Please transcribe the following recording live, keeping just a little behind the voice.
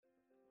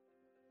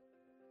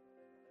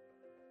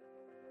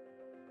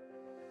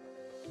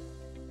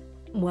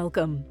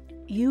Welcome.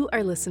 You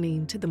are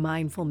listening to the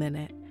Mindful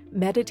Minute,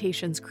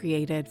 meditations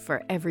created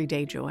for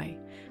everyday joy.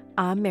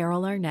 I'm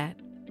Meryl Arnett,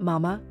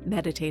 mama,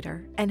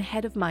 meditator, and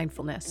head of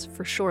mindfulness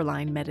for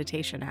Shoreline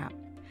Meditation app.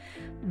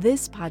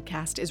 This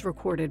podcast is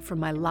recorded from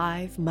my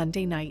live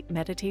Monday night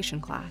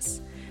meditation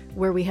class,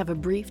 where we have a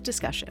brief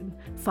discussion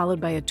followed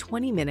by a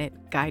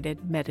 20-minute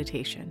guided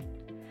meditation.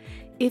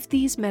 If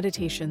these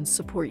meditations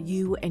support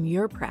you and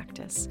your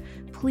practice,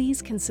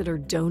 please consider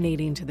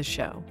donating to the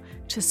show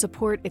to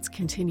support its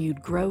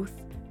continued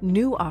growth,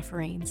 new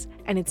offerings,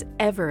 and its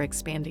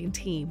ever-expanding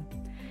team.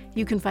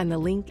 You can find the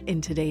link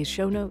in today's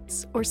show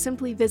notes or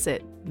simply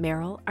visit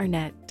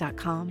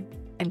merylarnett.com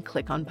and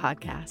click on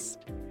podcast.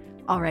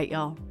 All right,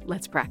 y'all,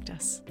 let's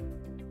practice.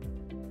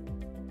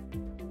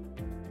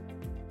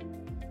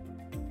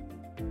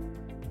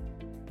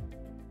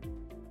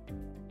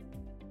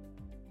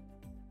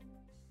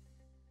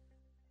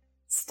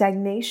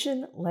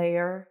 Stagnation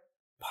Layer,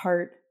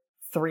 Part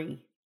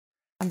 3.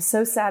 I'm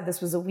so sad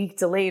this was a week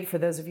delayed for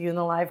those of you in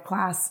the live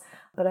class,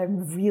 but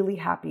I'm really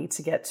happy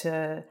to get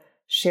to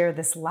share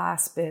this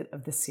last bit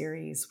of the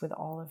series with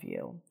all of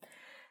you.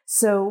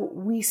 So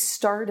we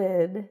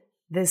started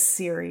this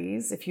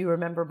series, if you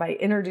remember, by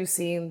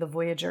introducing the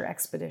Voyager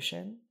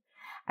expedition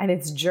and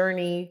its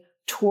journey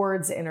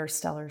towards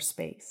interstellar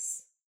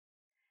space.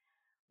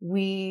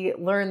 We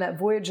learned that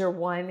Voyager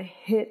 1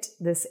 hit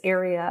this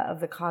area of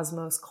the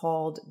cosmos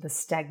called the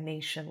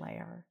Stagnation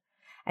Layer,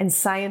 and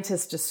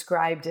scientists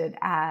described it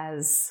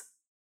as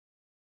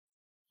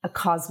a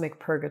cosmic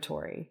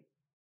purgatory.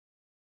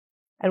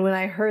 And when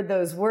I heard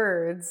those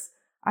words,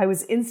 I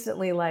was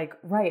instantly like,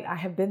 right, I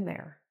have been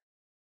there.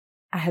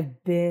 I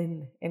have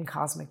been in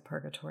cosmic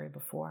purgatory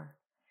before.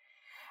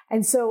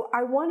 And so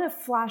I want to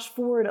flash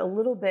forward a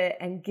little bit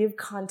and give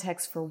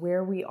context for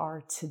where we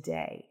are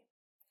today.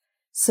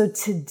 So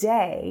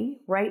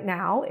today, right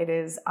now, it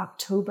is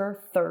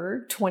October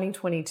 3rd,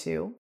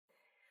 2022.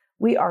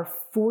 We are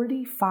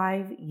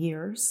 45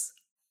 years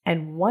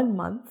and 1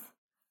 month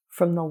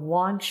from the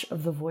launch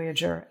of the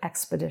Voyager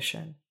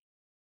expedition.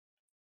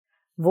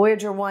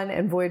 Voyager 1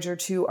 and Voyager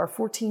 2 are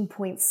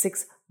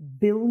 14.6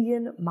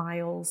 billion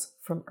miles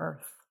from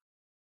Earth.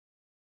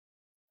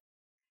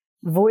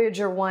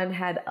 Voyager 1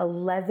 had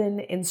 11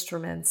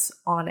 instruments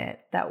on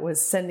it that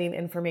was sending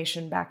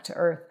information back to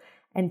Earth.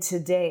 And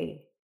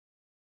today,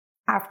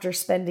 after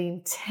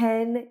spending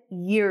 10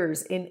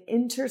 years in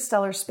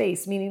interstellar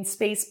space, meaning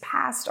space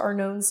past our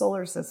known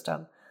solar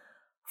system,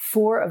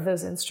 4 of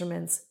those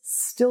instruments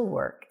still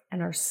work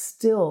and are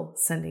still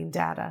sending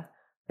data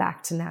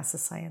back to NASA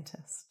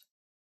scientists.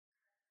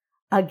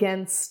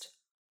 Against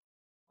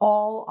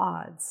all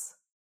odds,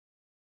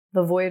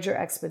 the Voyager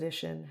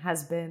expedition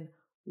has been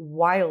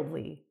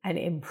wildly and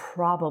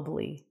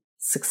improbably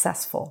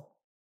successful.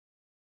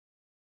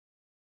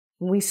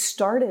 When we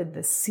started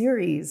this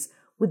series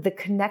with the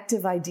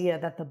connective idea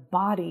that the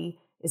body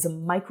is a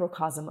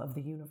microcosm of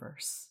the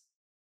universe,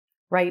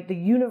 right? The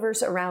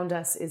universe around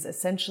us is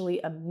essentially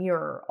a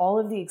mirror. All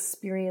of the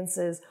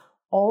experiences,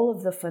 all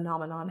of the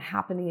phenomenon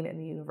happening in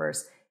the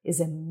universe is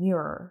a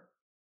mirror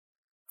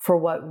for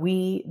what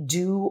we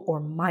do or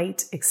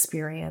might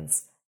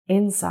experience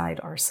inside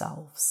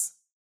ourselves.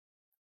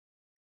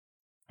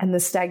 And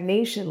the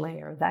stagnation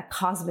layer, that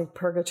cosmic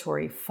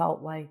purgatory,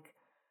 felt like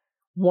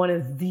one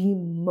of the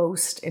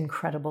most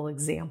incredible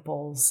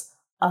examples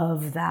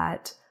of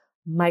that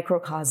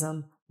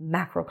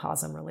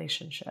microcosm-macrocosm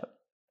relationship.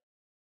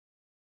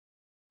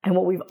 And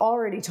what we've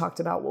already talked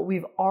about, what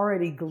we've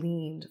already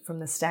gleaned from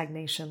the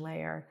stagnation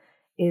layer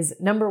is,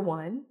 number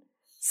one,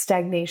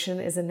 stagnation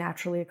is a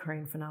naturally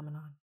occurring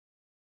phenomenon.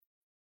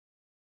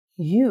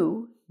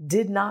 You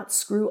did not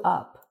screw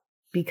up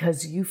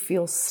because you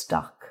feel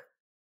stuck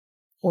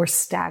or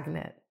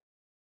stagnant.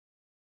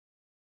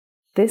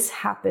 This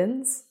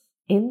happens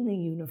in the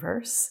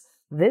universe.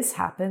 This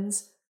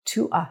happens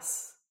to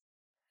us.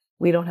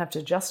 We don't have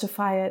to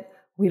justify it.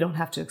 We don't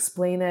have to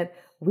explain it.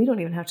 We don't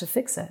even have to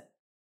fix it.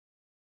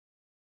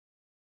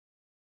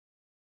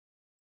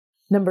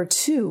 Number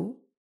two,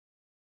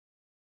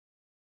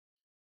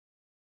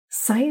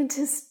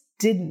 scientists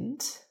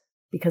didn't,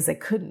 because they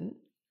couldn't,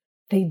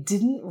 they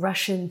didn't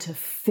rush in to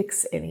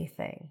fix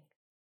anything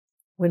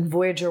when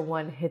Voyager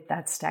 1 hit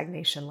that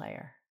stagnation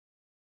layer.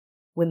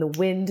 When the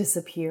wind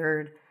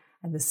disappeared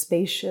and the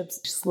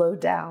spaceships slowed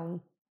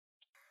down,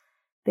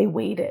 they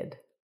waited.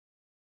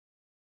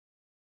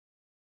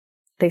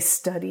 They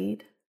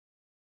studied.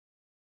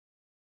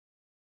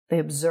 They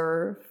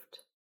observed.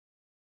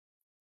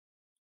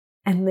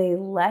 And they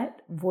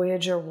let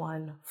Voyager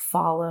 1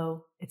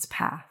 follow its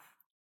path.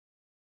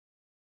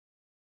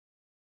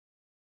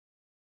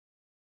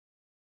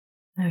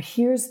 Now,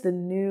 here's the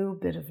new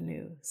bit of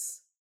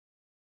news.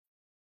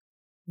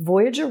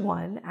 Voyager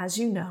 1, as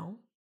you know,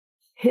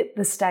 hit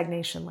the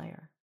stagnation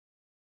layer.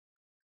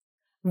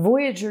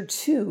 Voyager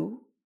 2,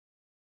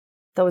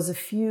 that was a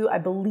few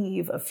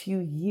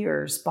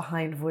years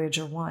behind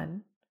Voyager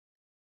 1,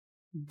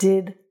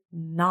 did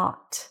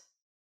not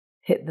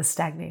hit the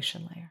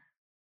stagnation layer.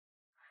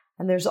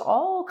 And there's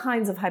all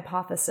kinds of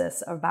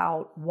hypotheses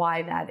about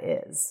why that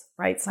is,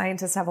 right?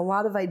 Scientists have a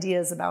lot of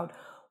ideas about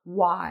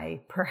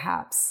why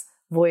perhaps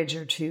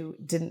Voyager 2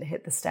 didn't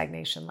hit the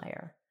stagnation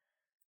layer.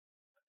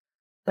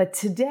 But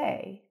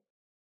today,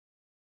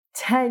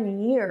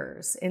 10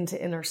 years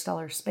into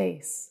interstellar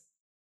space,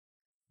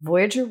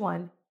 Voyager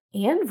 1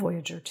 and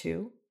Voyager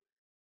 2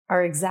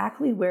 are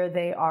exactly where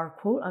they are,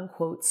 quote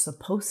unquote,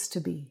 supposed to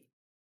be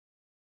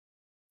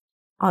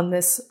on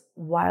this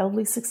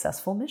wildly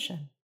successful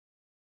mission.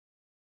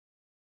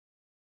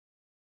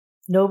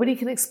 Nobody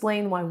can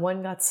explain why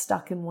one got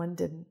stuck and one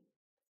didn't.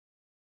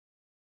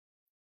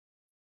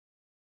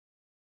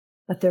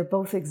 But they're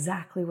both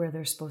exactly where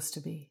they're supposed to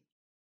be.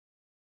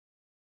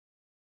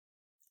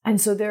 And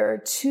so there are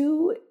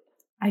two,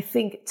 I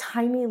think,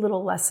 tiny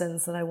little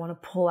lessons that I want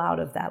to pull out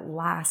of that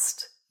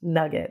last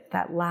nugget,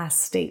 that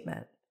last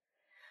statement.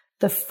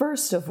 The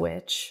first of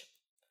which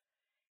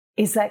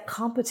is that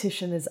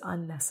competition is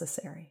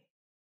unnecessary.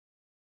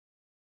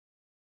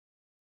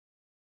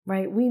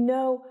 Right? We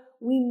know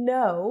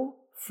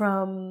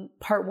from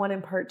part 1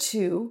 and part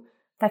 2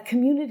 that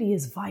community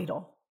is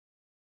vital.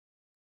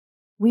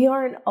 We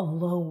aren't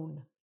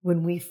alone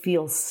when we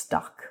feel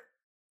stuck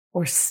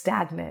or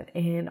stagnant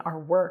in our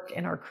work,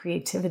 in our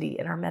creativity,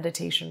 in our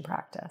meditation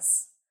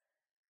practice.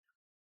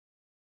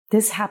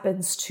 This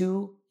happens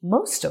to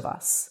most of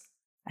us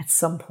at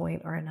some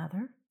point or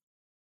another.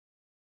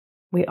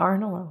 We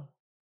aren't alone.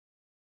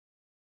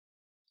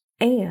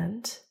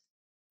 And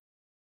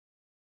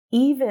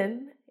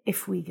even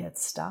if we get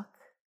stuck,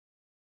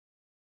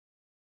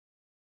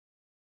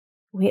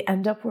 we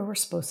end up where we're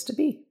supposed to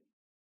be.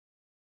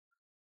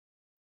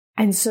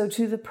 And so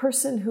to the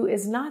person who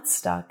is not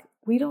stuck,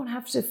 we don't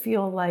have to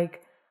feel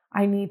like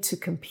I need to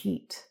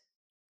compete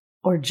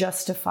or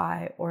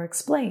justify or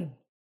explain.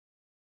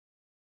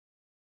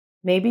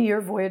 Maybe you're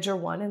Voyager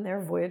 1 and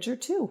they're Voyager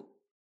 2.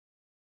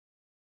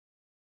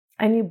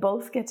 And you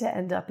both get to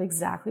end up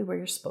exactly where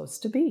you're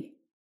supposed to be.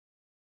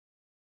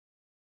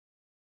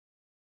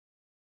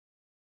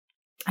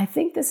 I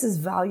think this is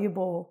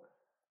valuable,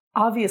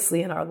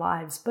 obviously, in our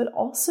lives, but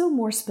also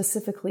more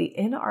specifically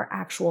in our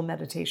actual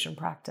meditation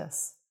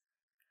practice.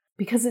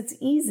 Because it's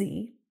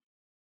easy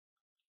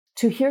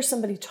to hear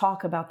somebody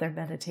talk about their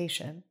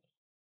meditation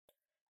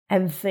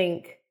and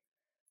think,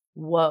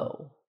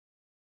 whoa,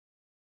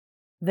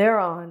 they're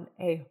on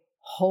a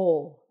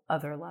whole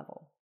other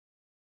level.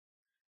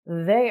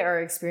 They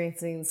are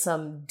experiencing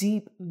some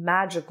deep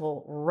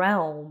magical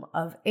realm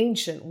of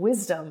ancient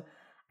wisdom,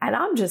 and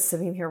I'm just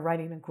sitting here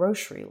writing a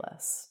grocery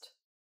list.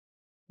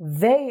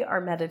 They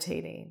are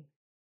meditating.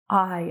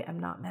 I am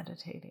not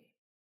meditating.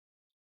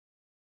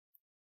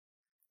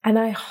 And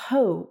I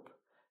hope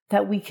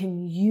that we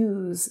can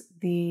use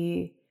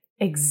the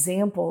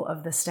example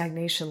of the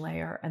stagnation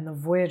layer and the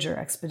Voyager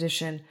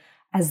expedition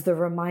as the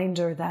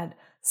reminder that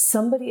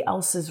somebody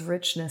else's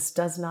richness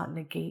does not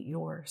negate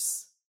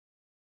yours.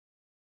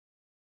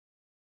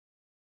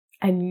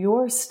 And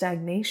your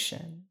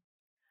stagnation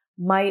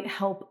might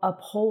help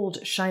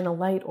uphold, shine a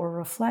light, or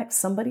reflect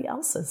somebody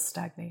else's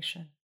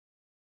stagnation.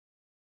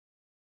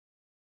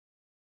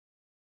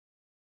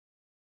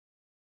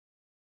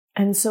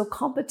 And so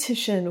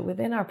competition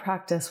within our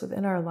practice,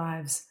 within our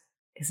lives,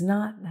 is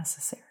not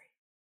necessary.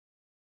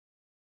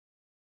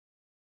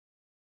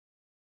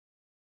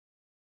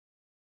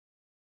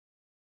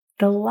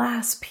 The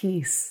last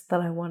piece that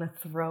I want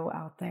to throw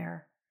out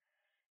there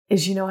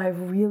is, I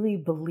really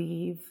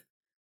believe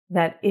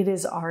that it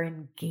is our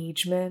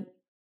engagement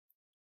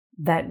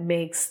that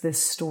makes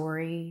this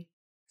story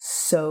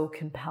so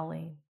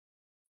compelling,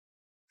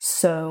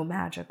 so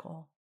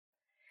magical.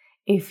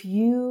 If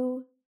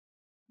you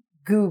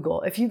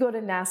go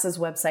to NASA's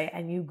website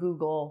and you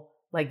Google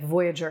like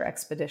Voyager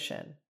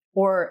expedition,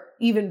 or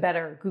even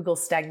better, Google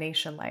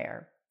stagnation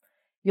layer,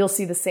 you'll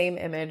see the same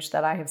image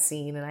that I have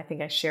seen. And I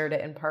think I shared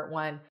it in part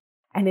 1.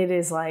 And it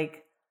is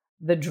like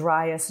the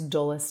driest,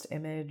 dullest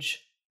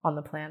image on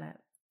the planet.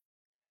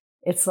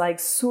 It's like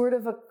sort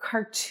of a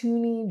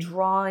cartoony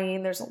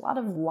drawing. There's a lot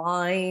of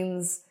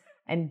lines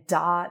and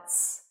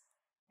dots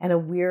and a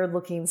weird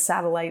looking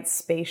satellite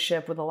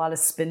spaceship with a lot of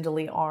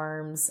spindly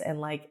arms and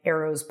like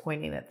arrows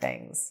pointing at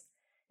things.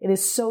 It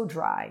is so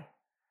dry.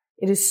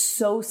 It is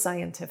so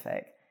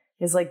scientific.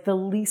 It is like the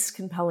least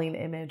compelling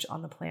image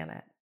on the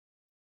planet.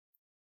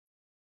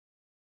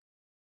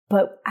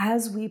 But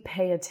as we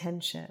pay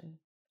attention,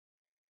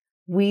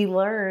 we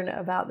learn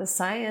about the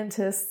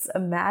scientists'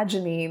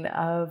 imagining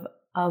of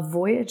a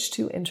voyage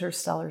to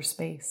interstellar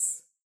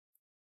space,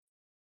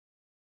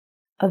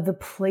 of the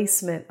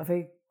placement of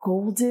a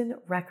golden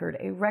record,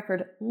 a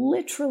record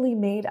literally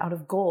made out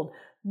of gold,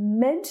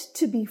 meant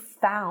to be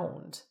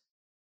found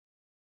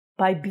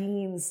by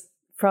beings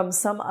from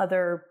some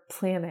other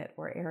planet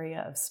or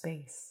area of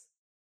space.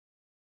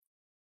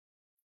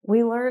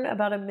 We learn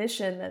about a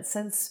mission that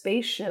sent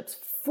spaceships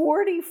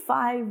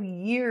 45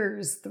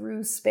 years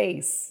through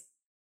space,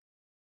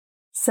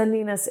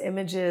 sending us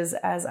images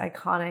as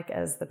iconic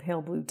as the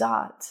pale blue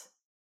dot,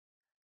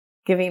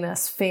 giving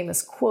us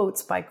famous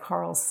quotes by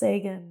Carl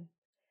Sagan,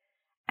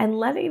 and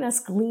letting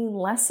us glean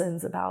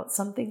lessons about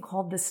something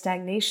called the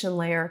stagnation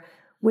layer,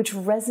 which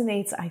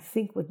resonates, I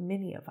think, with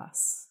many of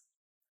us.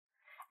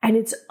 And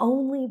it's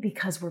only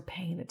because we're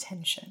paying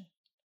attention,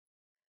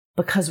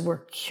 because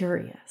we're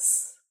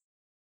curious.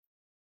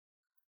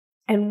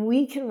 And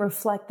we can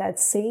reflect that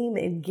same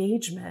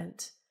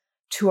engagement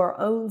to our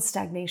own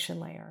stagnation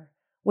layer,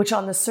 which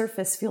on the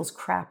surface feels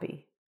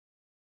crappy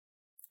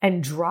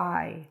and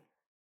dry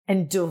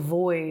and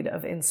devoid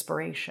of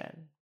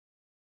inspiration.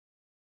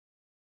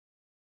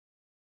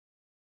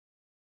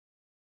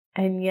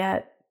 And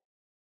yet,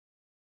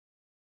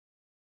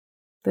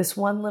 this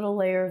one little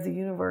layer of the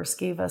universe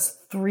gave us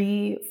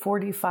 3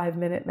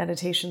 45-minute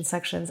meditation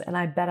sections, and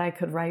I bet I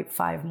could write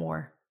 5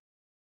 more.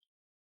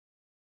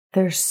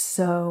 There's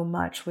so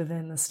much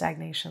within the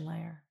stagnation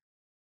layer.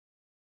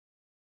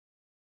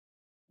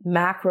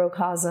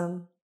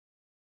 Macrocosm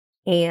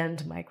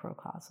and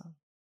microcosm.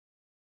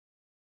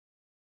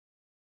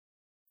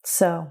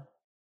 So,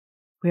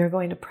 we are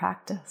going to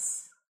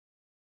practice.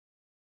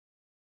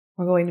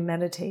 We're going to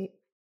meditate.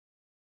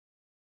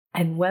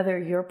 And whether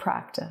your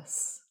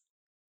practice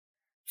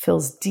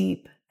feels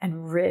deep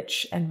and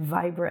rich and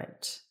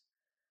vibrant,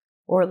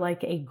 or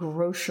like a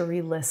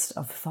grocery list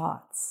of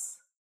thoughts,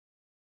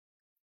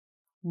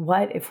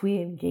 what if we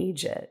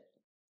engage it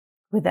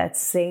with that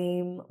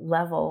same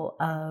level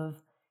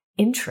of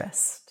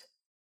interest,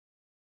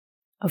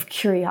 of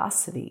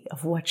curiosity,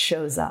 of what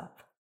shows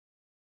up?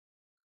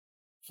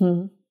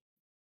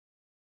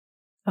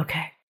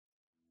 Okay.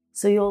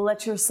 So you'll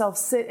let yourself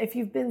sit. If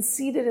you've been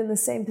seated in the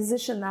same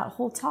position that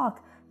whole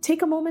talk,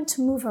 take a moment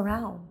to move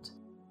around.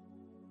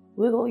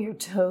 Wiggle your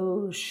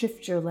toes,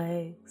 shift your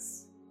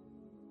legs.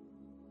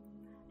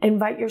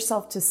 Invite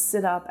yourself to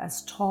sit up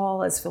as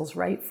tall as feels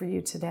right for you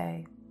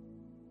today.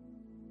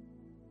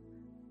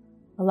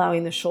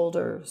 Allowing the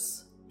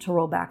shoulders to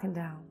roll back and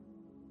down.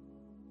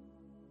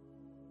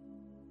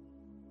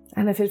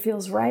 And if it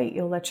feels right,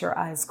 you'll let your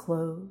eyes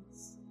close.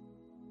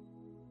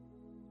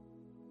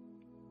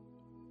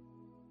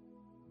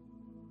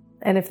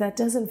 And if that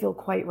doesn't feel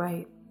quite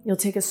right, you'll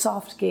take a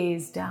soft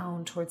gaze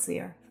down towards the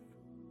earth.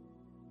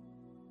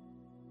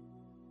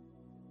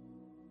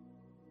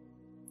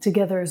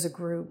 Together as a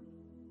group,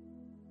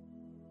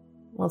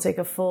 we'll take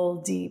a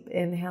full, deep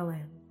inhale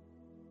in.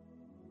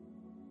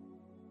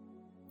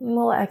 And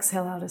we'll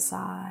exhale out a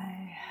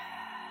sigh.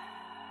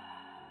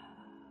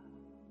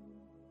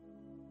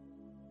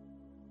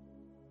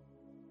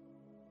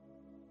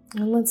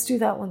 And let's do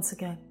that once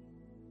again.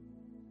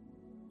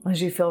 As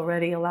you feel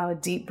ready, allow a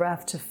deep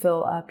breath to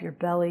fill up your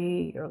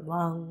belly, your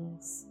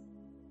lungs.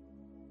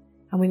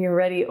 And when you're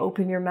ready,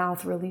 open your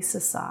mouth, release a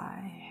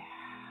sigh.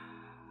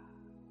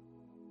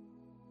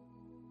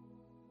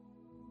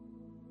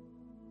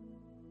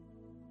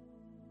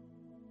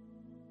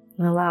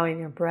 And allowing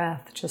your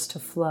breath just to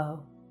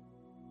flow.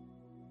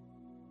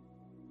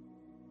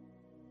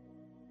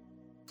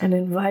 And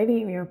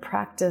inviting your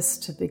practice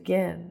to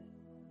begin.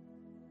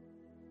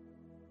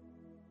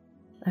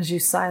 As you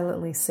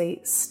silently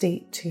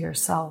state to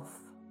yourself,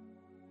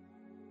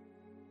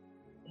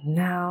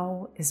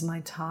 now is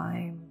my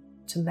time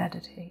to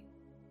meditate.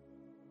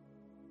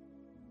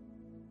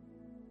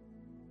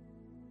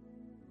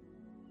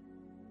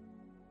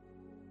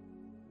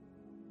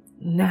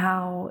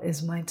 Now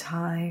is my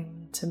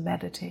time to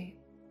meditate.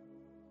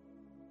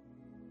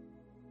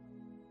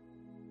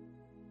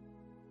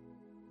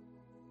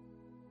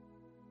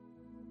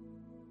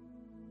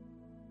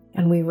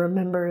 And we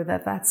remember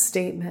that that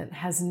statement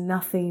has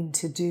nothing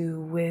to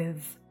do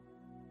with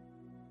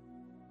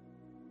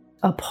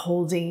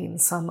upholding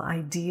some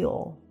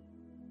ideal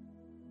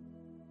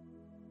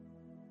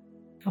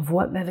of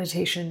what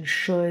meditation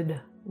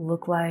should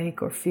look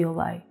like or feel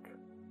like.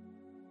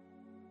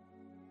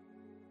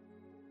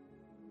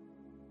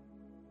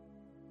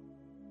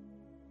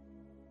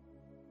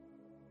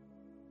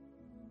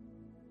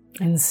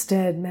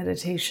 Instead,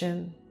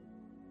 meditation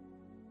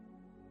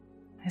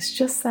is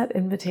just that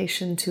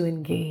invitation to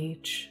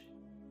engage.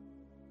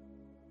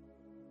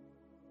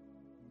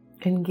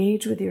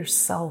 Engage with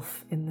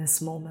yourself in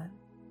this moment.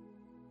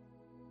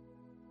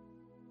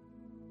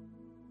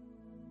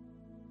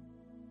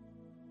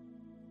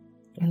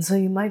 And so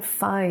you might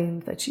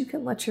find that you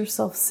can let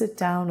yourself sit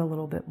down a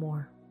little bit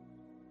more.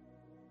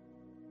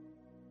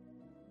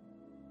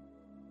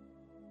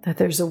 That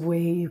there's a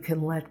way you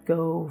can let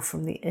go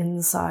from the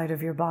inside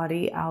of your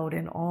body out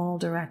in all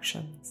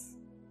directions.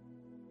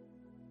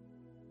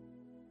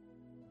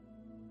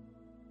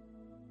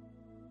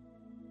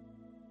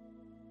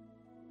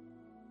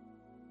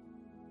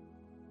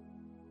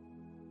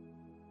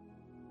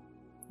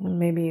 And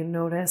maybe you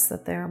notice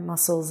that there are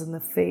muscles in the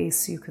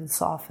face you can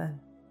soften.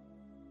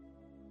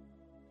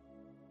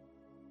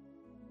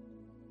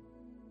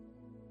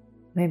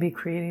 Maybe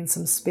creating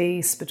some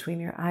space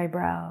between your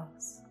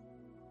eyebrows.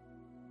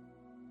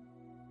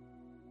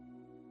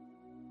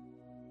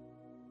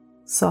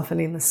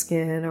 Softening the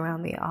skin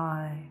around the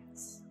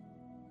eyes.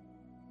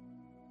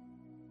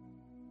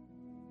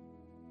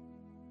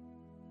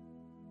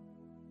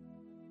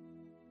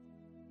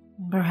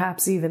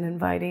 Perhaps even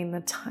inviting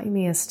the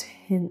tiniest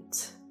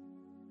hint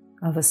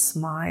of a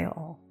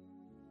smile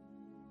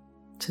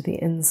to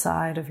the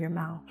inside of your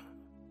mouth.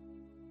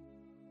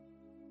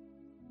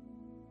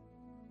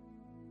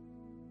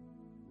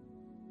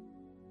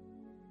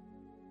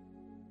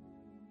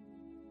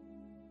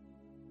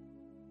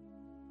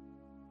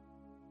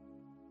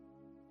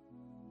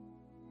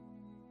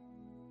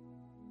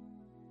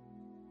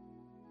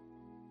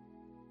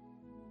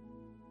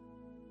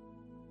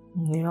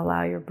 And you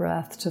allow your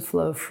breath to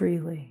flow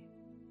freely.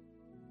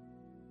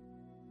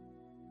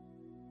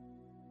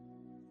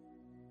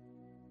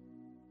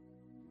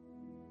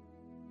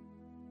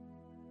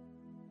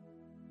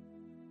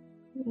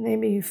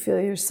 Maybe you feel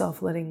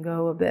yourself letting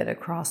go a bit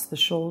across the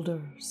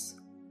shoulders.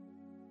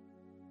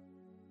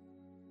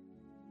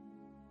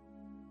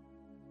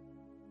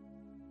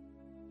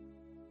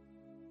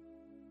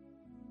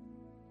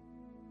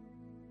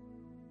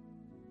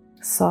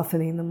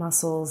 Softening the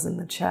muscles in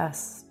the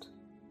chest.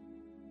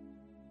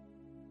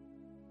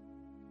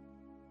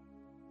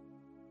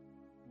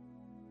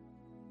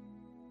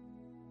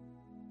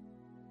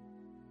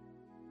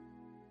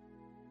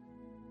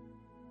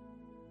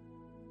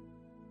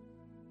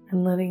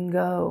 And letting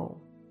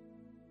go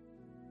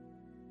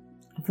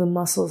of the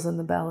muscles in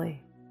the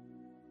belly.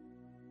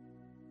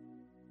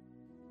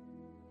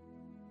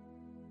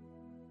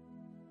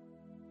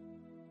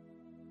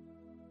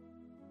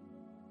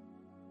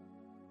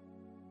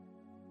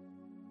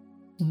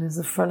 And as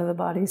the front of the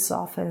body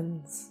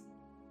softens,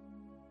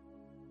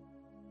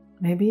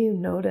 maybe you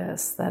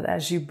notice that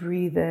as you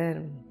breathe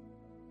in,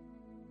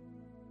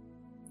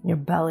 your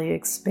belly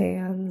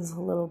expands a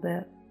little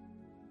bit.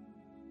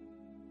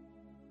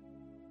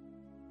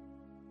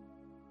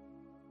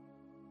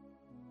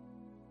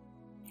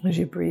 As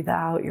you breathe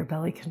out, your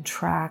belly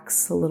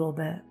contracts a little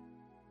bit.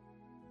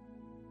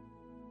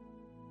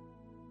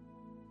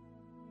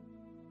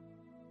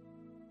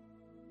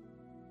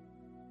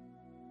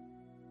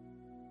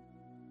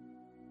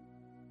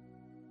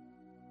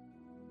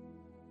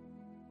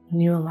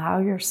 And you allow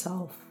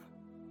yourself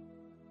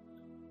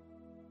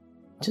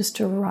just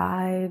to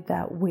ride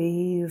that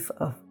wave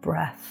of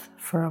breath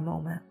for a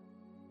moment.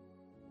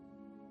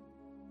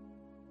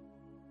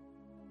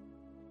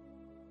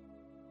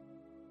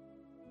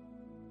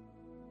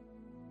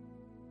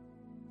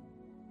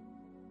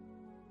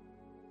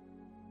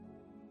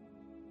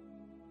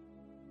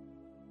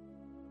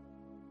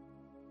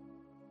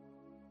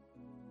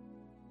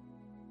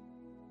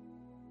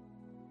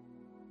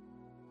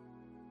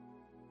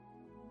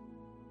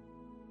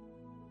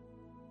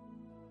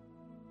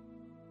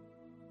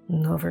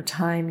 And over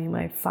time, you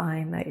might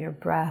find that your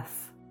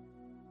breath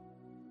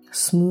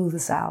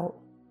smooths out.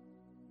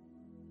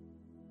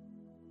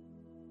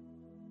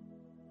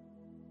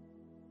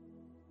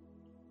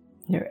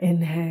 Your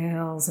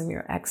inhales and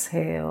your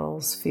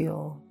exhales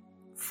feel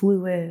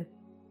fluid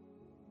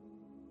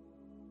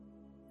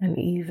and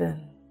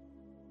even.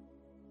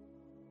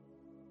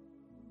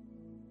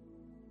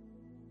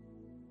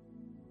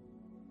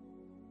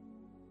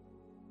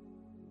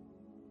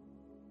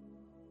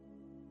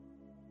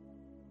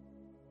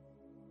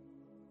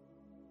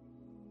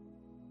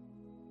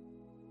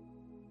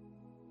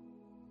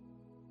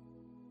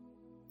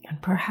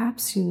 And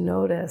perhaps you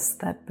notice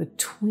that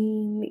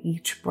between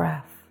each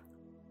breath,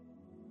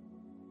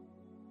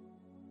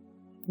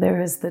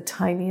 there is the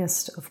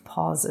tiniest of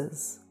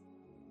pauses.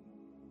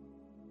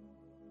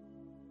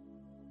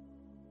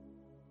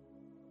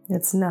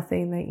 It's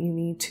nothing that you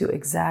need to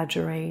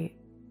exaggerate.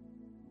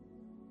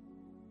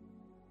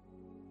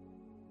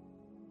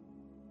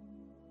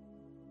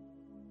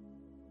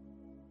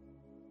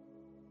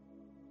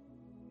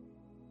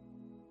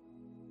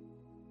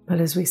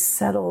 But as we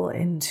settle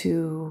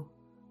into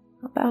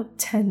about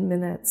 10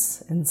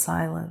 minutes in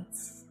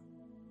silence,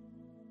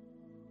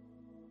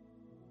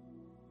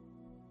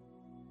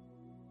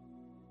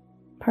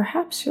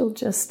 perhaps you'll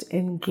just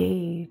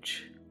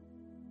engage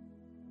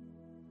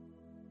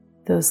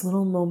those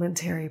little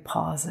momentary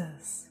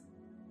pauses.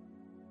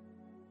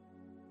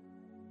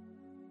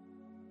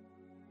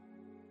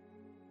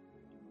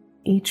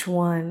 Each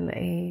one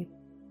a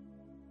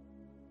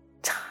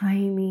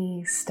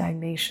tiny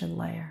stagnation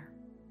layer.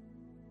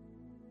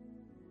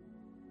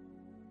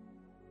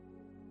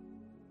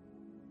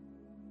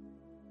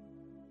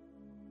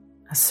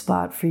 A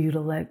spot for you to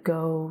let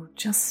go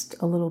just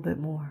a little bit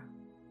more.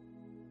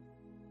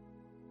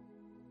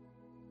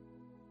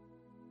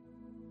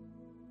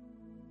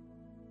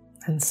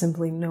 And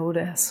simply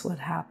notice what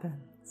happens.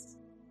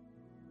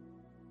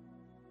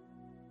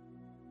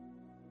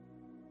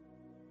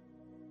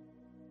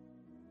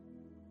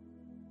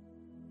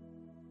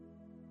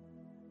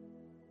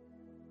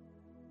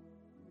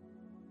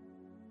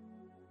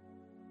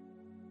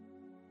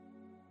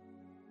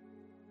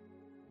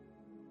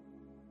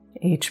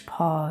 Each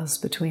pause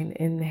between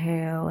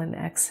inhale and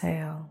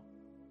exhale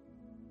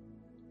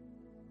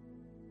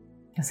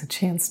is a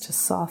chance to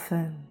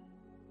soften,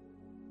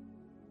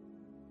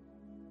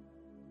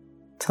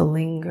 to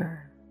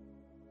linger.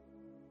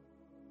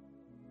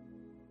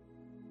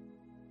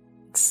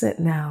 It's sit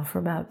now for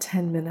about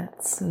 10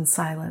 minutes in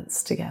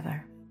silence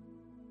together.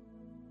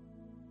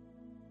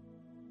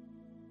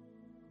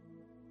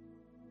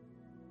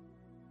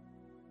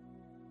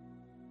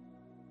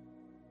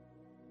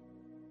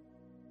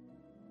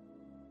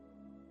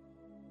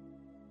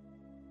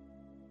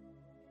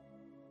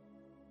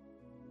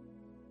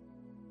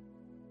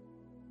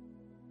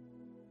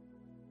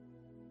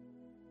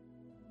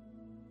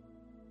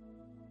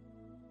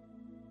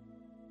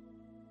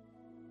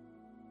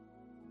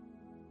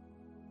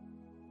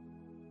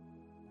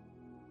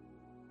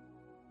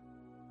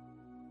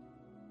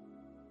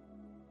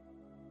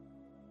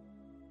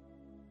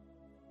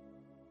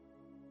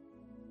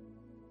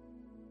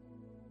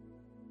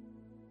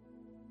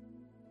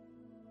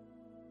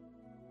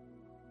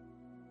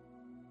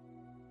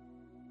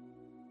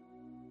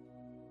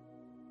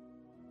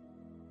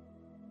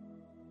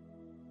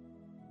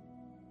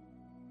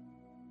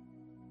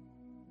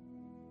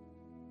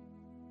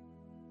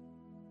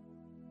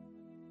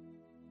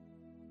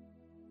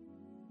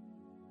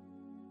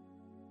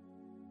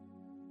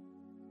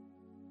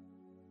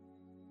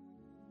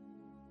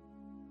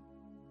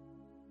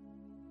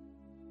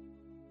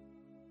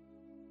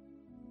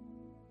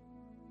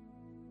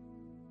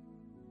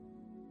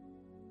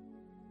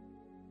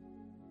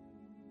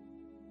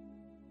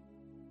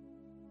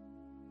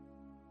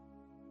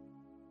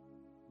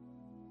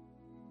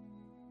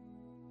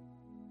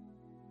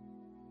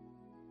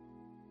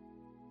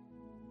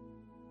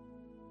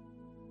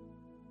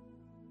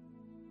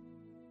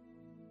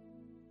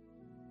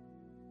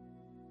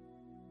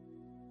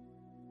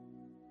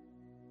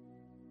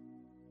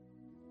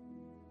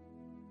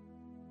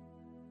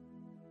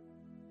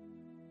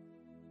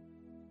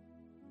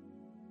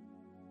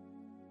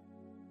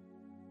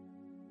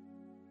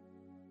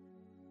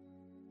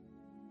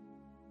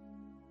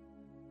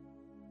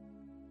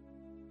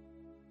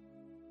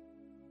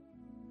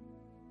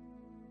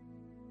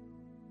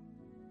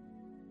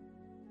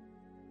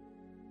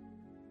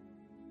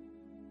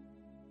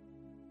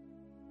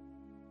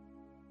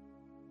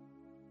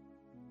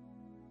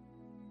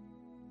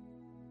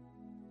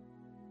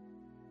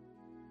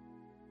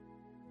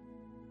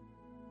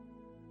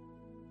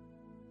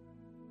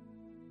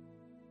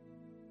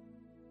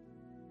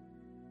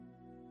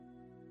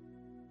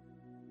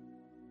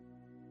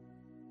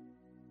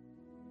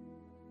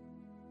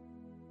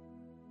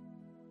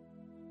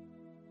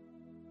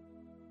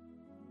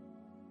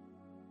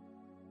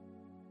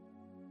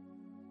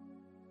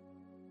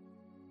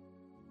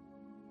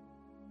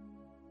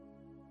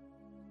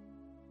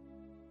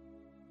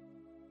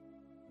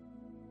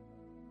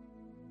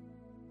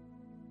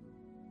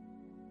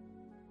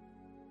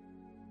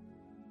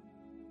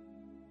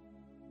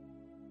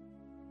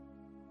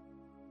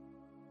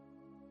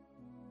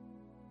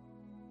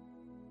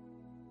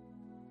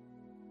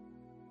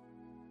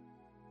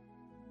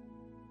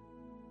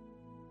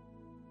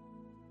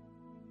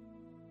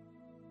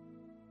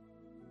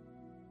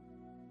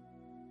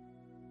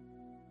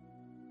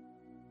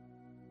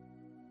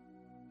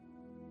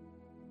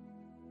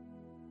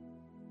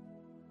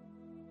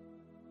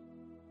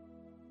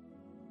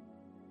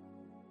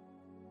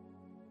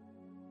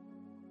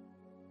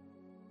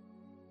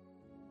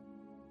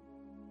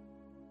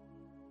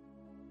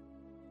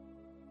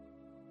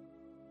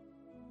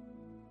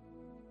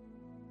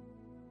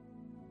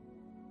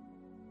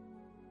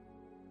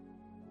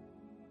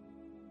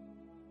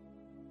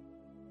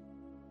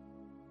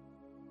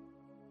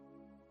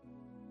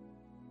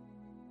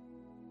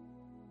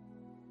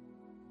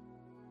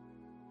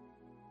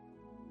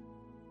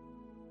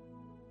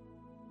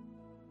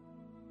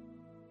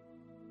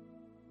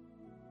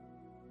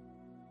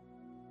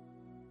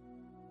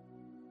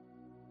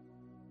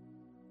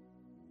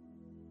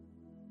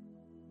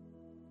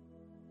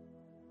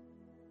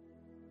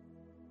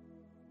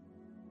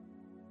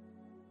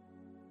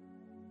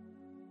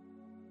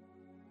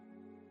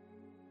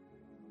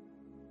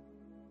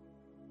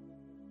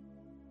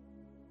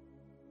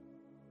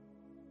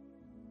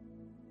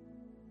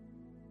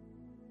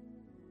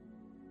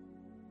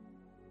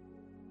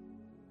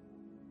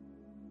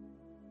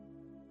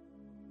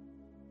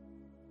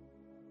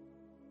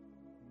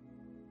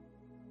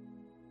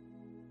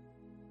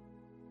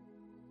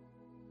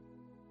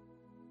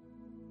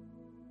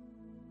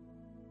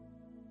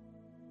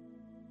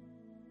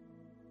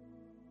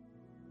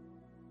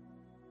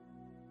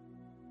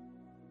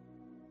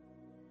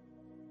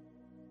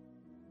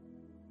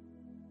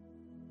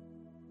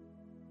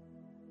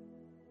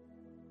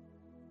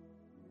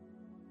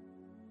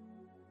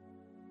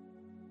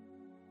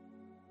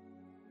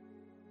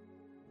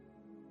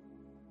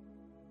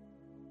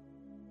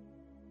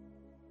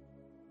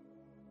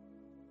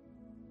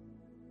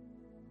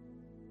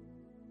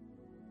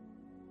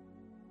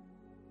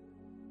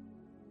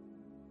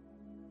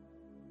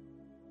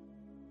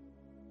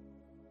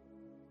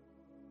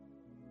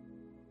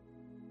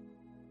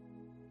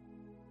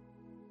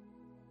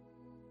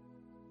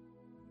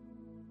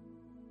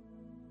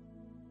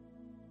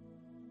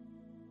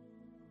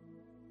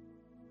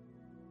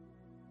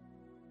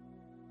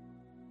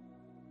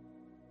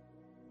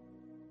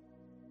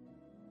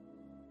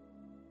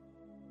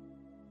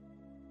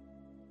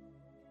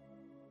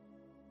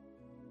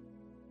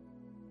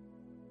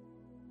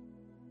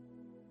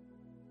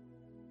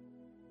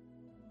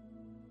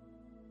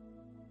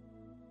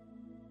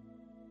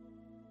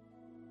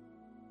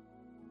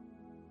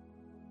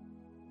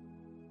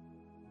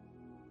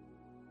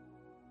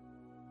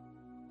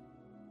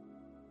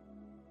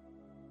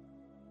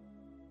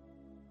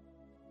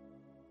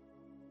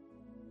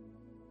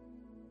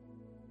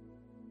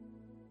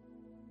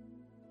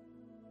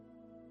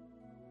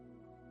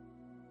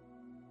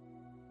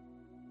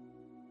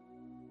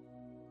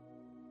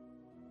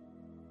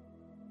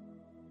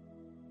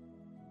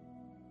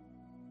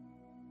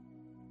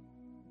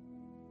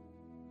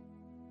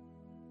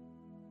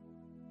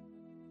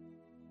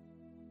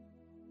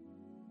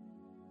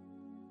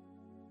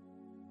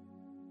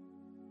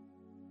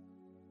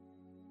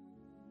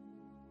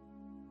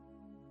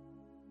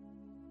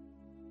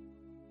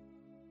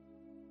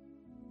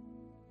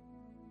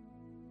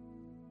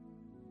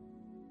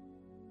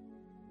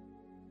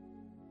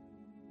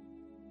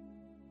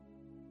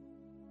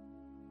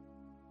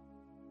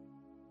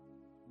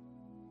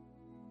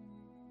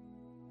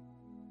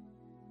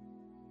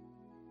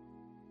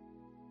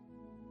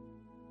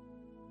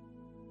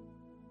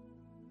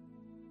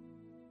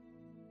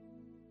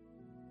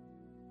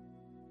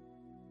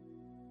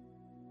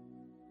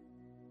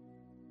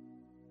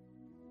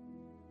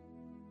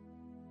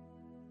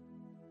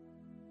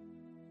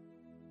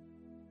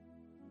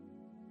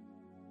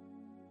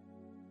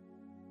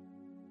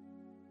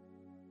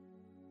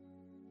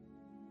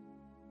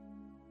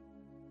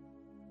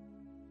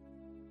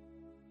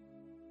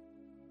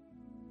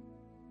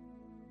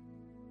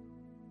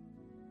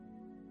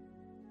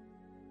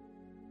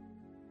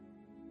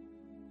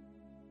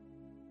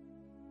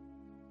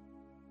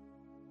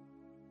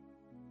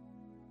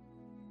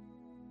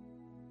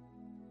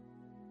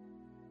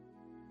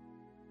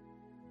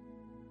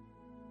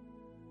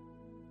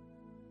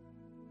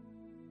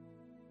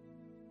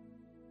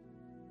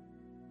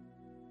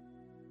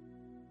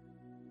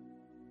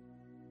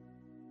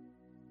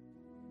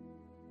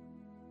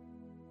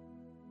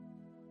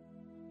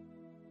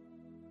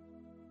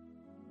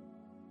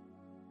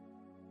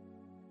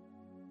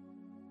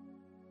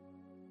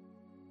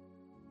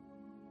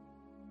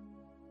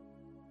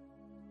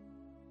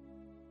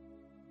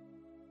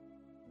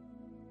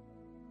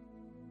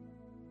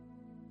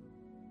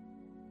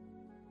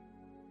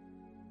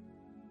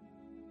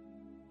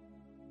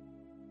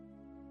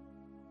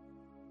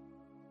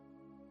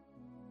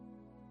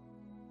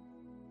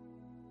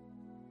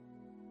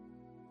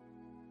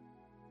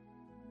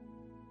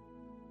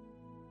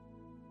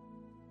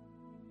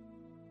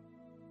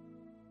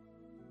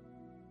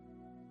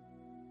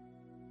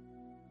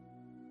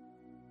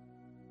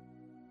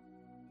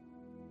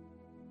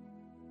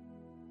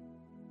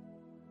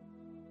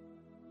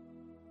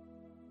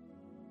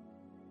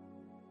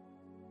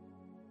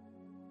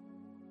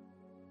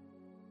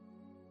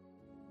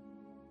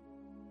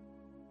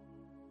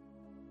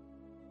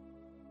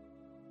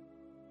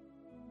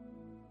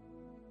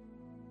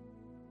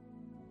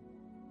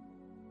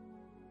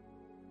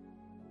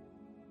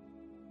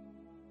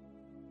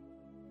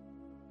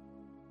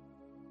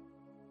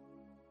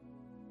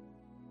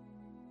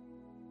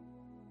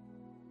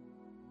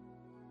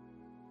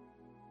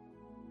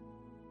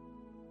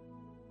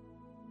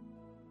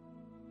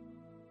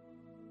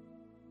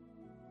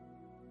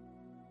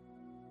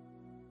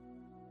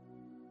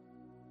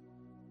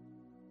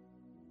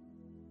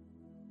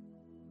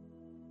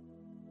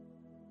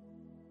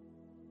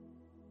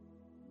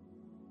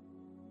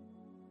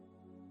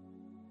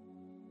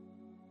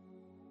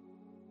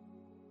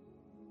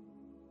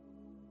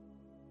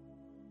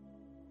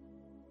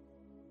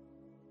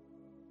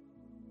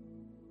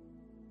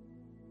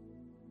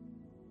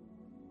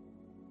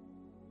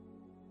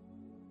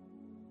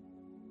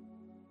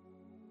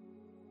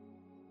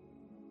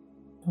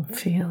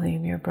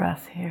 Feeling your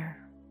breath here.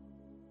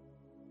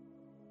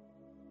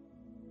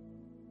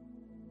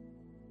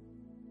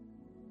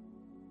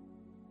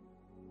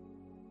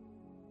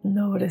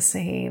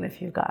 Noticing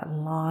if you've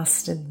gotten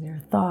lost in your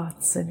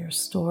thoughts and your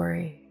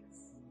stories.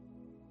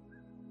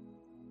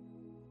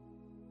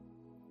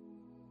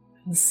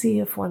 And see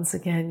if once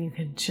again you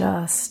can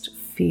just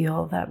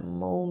feel that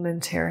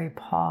momentary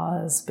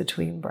pause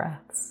between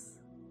breaths.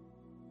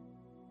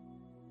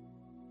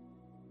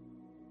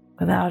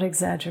 Without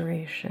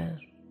exaggeration,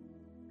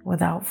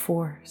 without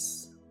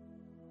force.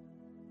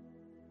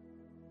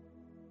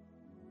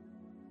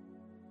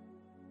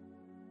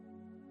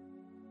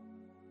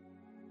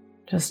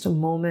 Just a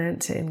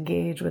moment to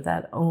engage with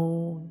that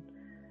own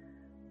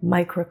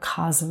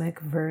microcosmic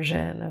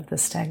version of the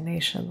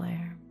stagnation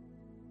layer.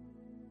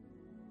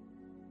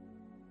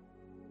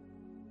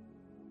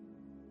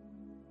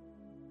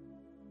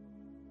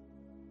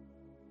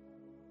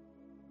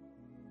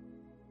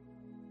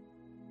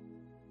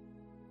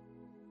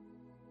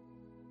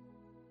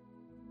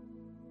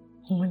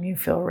 When you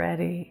feel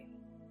ready,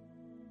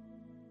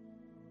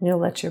 you'll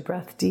let your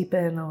breath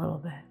deepen a little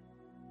bit.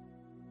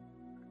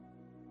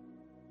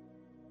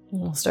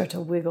 You'll start to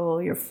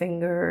wiggle your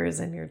fingers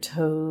and your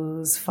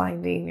toes,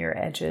 finding your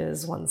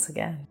edges once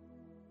again.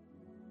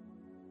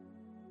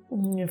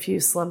 If you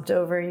slumped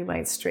over, you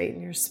might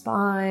straighten your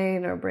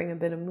spine or bring a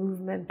bit of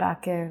movement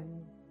back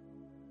in.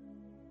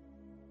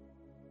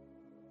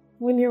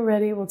 When you're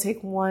ready, we'll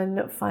take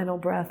one final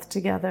breath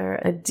together,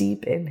 a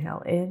deep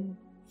inhale in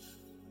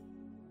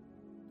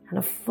and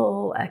a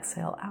full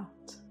exhale out.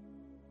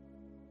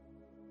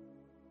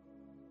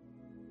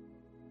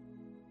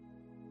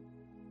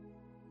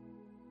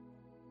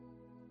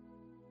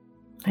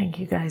 Thank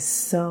you guys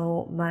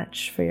so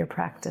much for your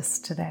practice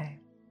today.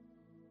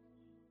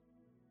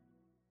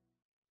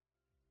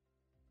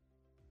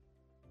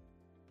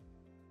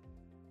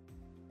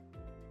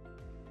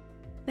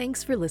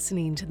 Thanks for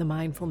listening to the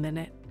Mindful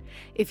Minute.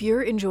 If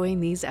you're enjoying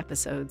these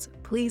episodes,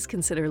 please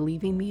consider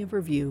leaving me a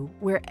review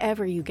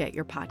wherever you get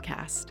your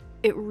podcast.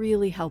 It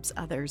really helps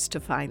others to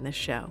find this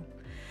show.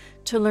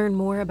 To learn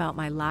more about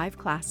my live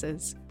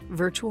classes,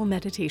 virtual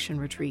meditation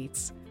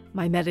retreats,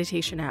 my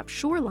meditation app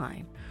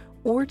Shoreline,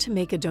 or to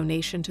make a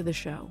donation to the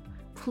show,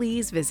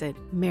 please visit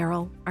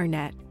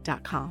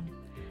merylarnett.com.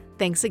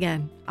 Thanks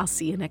again. I'll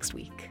see you next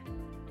week.